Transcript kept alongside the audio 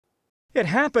It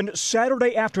happened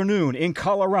Saturday afternoon in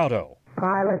Colorado.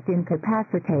 Pilot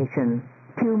incapacitation.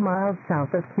 2 miles south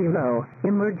of Kilo.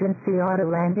 Emergency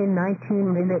Autoland in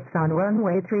 19 minutes on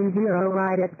runway 30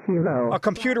 right at Kilo. A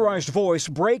computerized voice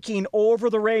breaking over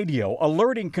the radio,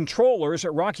 alerting controllers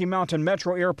at Rocky Mountain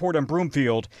Metro Airport in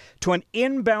Broomfield to an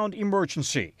inbound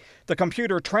emergency. The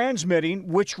computer transmitting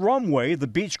which runway the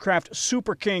Beechcraft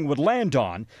Super King would land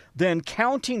on, then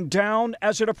counting down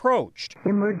as it approached.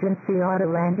 Emergency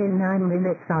Autoland in 9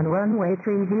 minutes on runway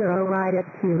 30 right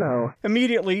at Kilo.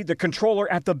 Immediately, the controller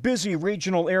at the busy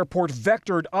regional airport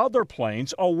vectored other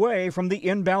planes away from the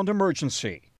inbound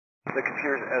emergency. The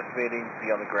computer is estimating to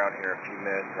be on the ground here in a few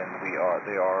minutes, and they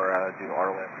are doing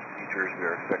Autoland procedures. We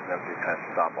are expecting them to kind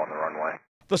of stop on the runway.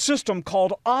 The system,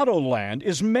 called Autoland,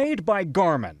 is made by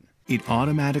Garmin. It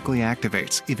automatically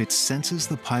activates if it senses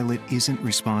the pilot isn't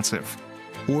responsive,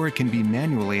 or it can be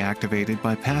manually activated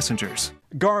by passengers.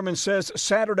 Garmin says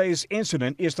Saturday's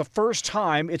incident is the first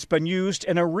time it's been used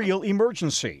in a real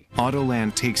emergency.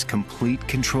 Autoland takes complete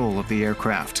control of the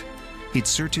aircraft. It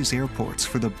searches airports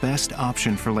for the best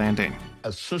option for landing.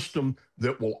 A system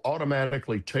that will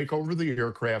automatically take over the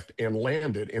aircraft and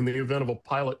land it in the event of a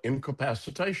pilot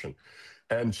incapacitation.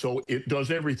 And so it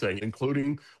does everything,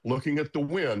 including looking at the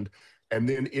wind, and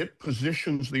then it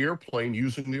positions the airplane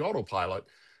using the autopilot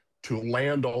to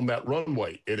land on that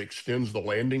runway. It extends the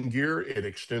landing gear, it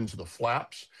extends the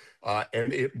flaps,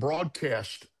 and it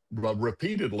broadcasts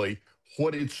repeatedly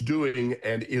what it's doing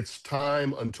and its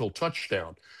time until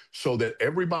touchdown, so that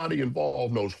everybody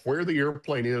involved knows where the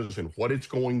airplane is and what it's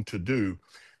going to do.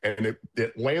 And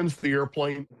it lands the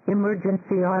airplane. Emergency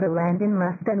Autoland in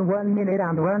less than 1 minute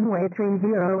on runway 30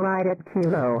 right at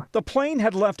Kilo. The plane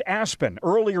had left Aspen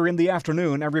earlier in the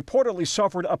afternoon and reportedly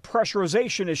suffered a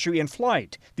pressurization issue in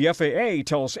flight. The FAA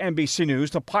tells NBC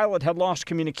News the pilot had lost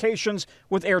communications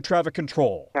with air traffic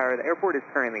control. The airport is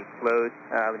currently closed.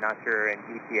 We're not sure an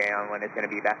ETA on when it's going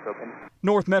to be back open.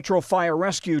 North Metro Fire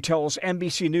Rescue tells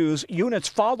NBC News units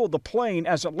followed the plane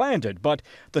as it landed, but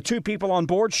the 2 people on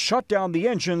board shut down the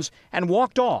engines and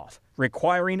walked off,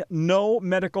 requiring no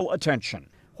medical attention.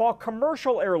 While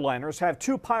commercial airliners have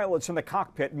 2 pilots in the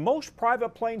cockpit, most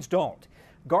private planes don't.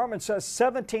 Garmin says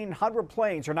 1,700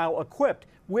 planes are now equipped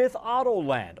with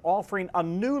Autoland, offering a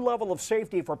new level of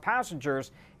safety for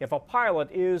passengers if a pilot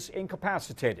is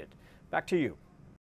incapacitated. Back to you.